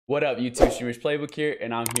What up, YouTube Streamers Playbook here,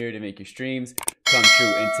 and I'm here to make your streams come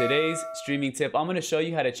true. In today's streaming tip, I'm going to show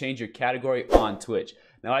you how to change your category on Twitch.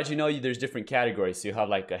 Now, as you know, there's different categories. So you have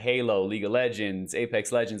like a Halo, League of Legends,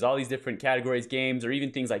 Apex Legends, all these different categories, games, or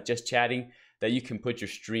even things like just chatting that you can put your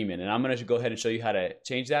stream in. And I'm going to go ahead and show you how to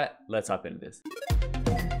change that. Let's hop into this.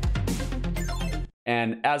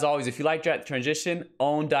 And as always, if you like that transition,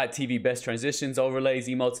 own.tv, best transitions, overlays,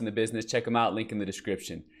 emotes in the business. Check them out, link in the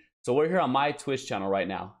description. So we're here on my Twitch channel right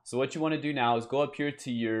now. So what you want to do now is go up here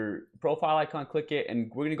to your profile icon, click it,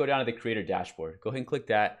 and we're going to go down to the creator dashboard. Go ahead and click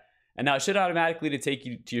that. And now it should automatically take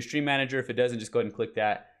you to your stream manager. If it doesn't, just go ahead and click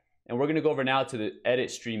that. And we're going to go over now to the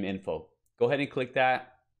edit stream info. Go ahead and click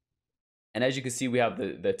that. And as you can see, we have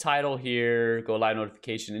the title here, go live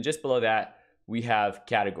notification. And just below that, we have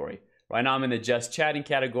category. Right now I'm in the just chatting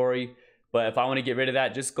category. But if I want to get rid of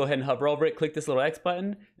that, just go ahead and hover over it, click this little X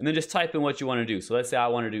button, and then just type in what you want to do. So let's say I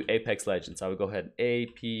want to do Apex Legends. So I would go ahead,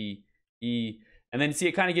 A-P-E, and then see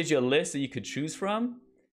it kind of gives you a list that you could choose from.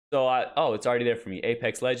 So oh, it's already there for me,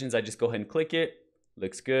 Apex Legends. I just go ahead and click it.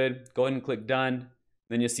 Looks good. Go ahead and click done.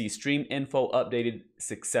 Then you'll see stream info updated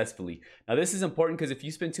successfully. Now this is important because if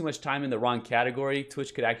you spend too much time in the wrong category,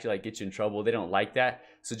 Twitch could actually get you in trouble. They don't like that.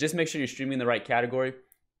 So just make sure you're streaming in the right category.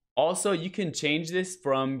 Also, you can change this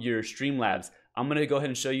from your Streamlabs. I'm going to go ahead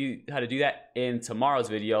and show you how to do that in tomorrow's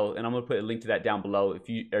video, and I'm going to put a link to that down below if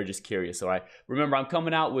you are just curious, all right? Remember, I'm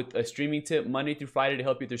coming out with a streaming tip Monday through Friday to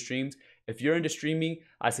help you with your streams. If you're into streaming,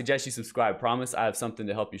 I suggest you subscribe. Promise I have something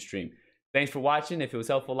to help you stream. Thanks for watching. If it was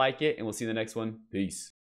helpful, like it, and we'll see you in the next one.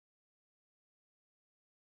 Peace.